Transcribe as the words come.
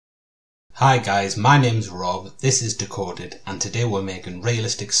Hi guys, my name's Rob, this is Decoded, and today we're making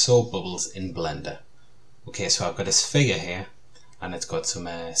realistic soap bubbles in Blender. Okay, so I've got a sphere here, and it's got some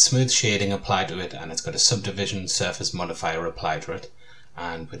smooth shading applied to it, and it's got a subdivision surface modifier applied to it.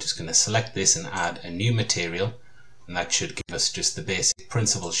 And we're just going to select this and add a new material, and that should give us just the basic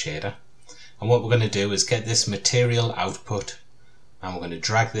principle shader. And what we're going to do is get this material output, and we're going to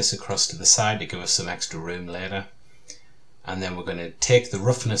drag this across to the side to give us some extra room later. And then we're going to take the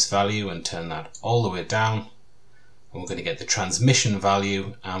roughness value and turn that all the way down, and we're going to get the transmission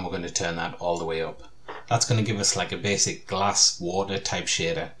value and we're going to turn that all the way up. That's going to give us like a basic glass water type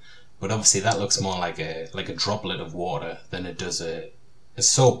shader, but obviously that looks more like a droplet of water than it does a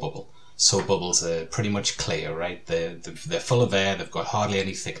soap bubble. Soap bubbles are pretty much clear, right? They're full of air, they've got hardly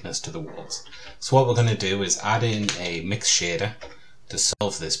any thickness to the walls. So what we're going to do is add in a mix shader to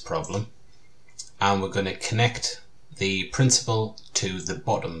solve this problem, and we're going to connect the principle to the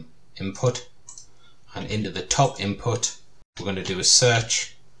bottom input, and into the top input we're going to do a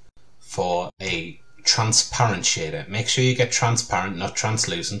search for a transparent shader. Make sure you get transparent, not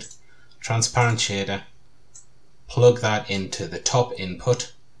translucent. Transparent shader, plug that into the top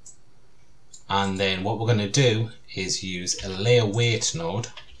input, and then what we're going to do is use a layer weight node.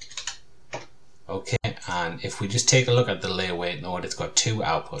 Okay, and if we just take a look at the layer weight node, it's got two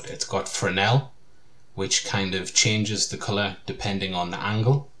output. It's got Fresnel, which kind of changes the colour depending on the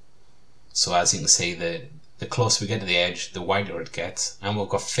angle. So as you can see, the closer we get to the edge, the whiter it gets. And we've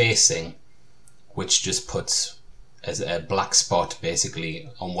got facing, which just puts as a black spot basically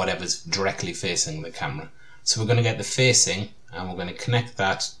on whatever's directly facing the camera. So we're going to get the facing, and we're going to connect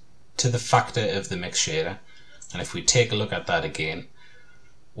that to the factor of the mix shader. And if we take a look at that again,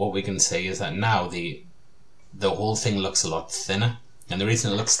 what we can see is that now the whole thing looks a lot thinner. And the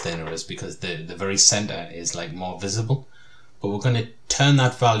reason it looks thinner is because the very center is like more visible. But we're going to turn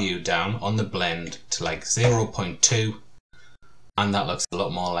that value down on the blend to like 0.2, and that looks a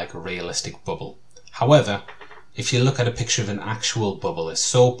lot more like a realistic bubble. However, if you look at a picture of an actual bubble, a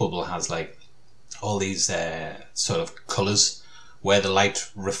soap bubble has like all these sort of colors where the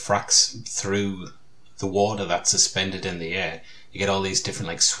light refracts through the water that's suspended in the air. You get all these different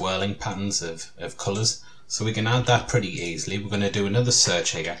like swirling patterns of colors. So we can add that pretty easily. We're going to do another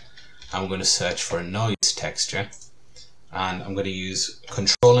search here, and we're going to search for a noise texture, and I'm going to use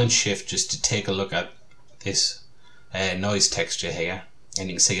Control and Shift just to take a look at this noise texture here, and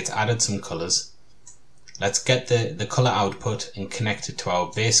you can see it's added some colors. Let's get the color output and connect it to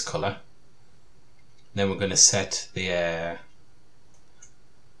our base color. Then we're going to set the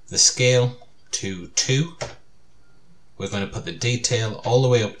scale to 2. We're going to put the detail all the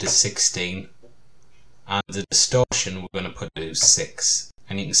way up to 16. And the distortion we're going to put to 6.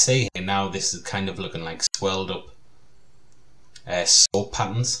 And you can see here now this is kind of looking like swirled up soap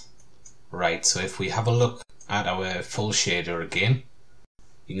patterns. Right, so if we have a look at our full shader again,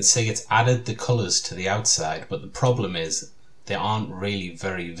 you can see it's added the colours to the outside, but the problem is they aren't really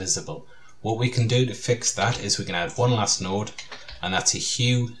very visible. What we can do to fix that is we can add one last node, and that's a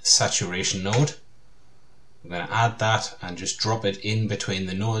hue saturation node. We're going to add that and just drop it in between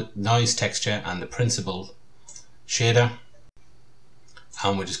the noise texture and the principle shader,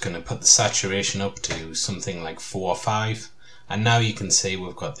 and we're just going to put the saturation up to something like 4 or 5, and now you can see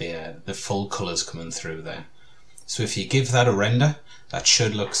we've got the full colours coming through there. So if you give that a render, that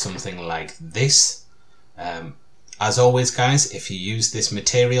should look something like this. As always guys, if you use this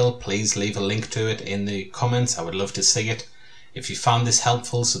material, please leave a link to it in the comments. I would love to see it. If you found this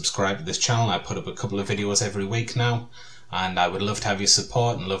helpful, subscribe to this channel. I put up a couple of videos every week now, and I would love to have your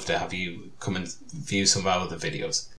support and love to have you come and view some of our other videos.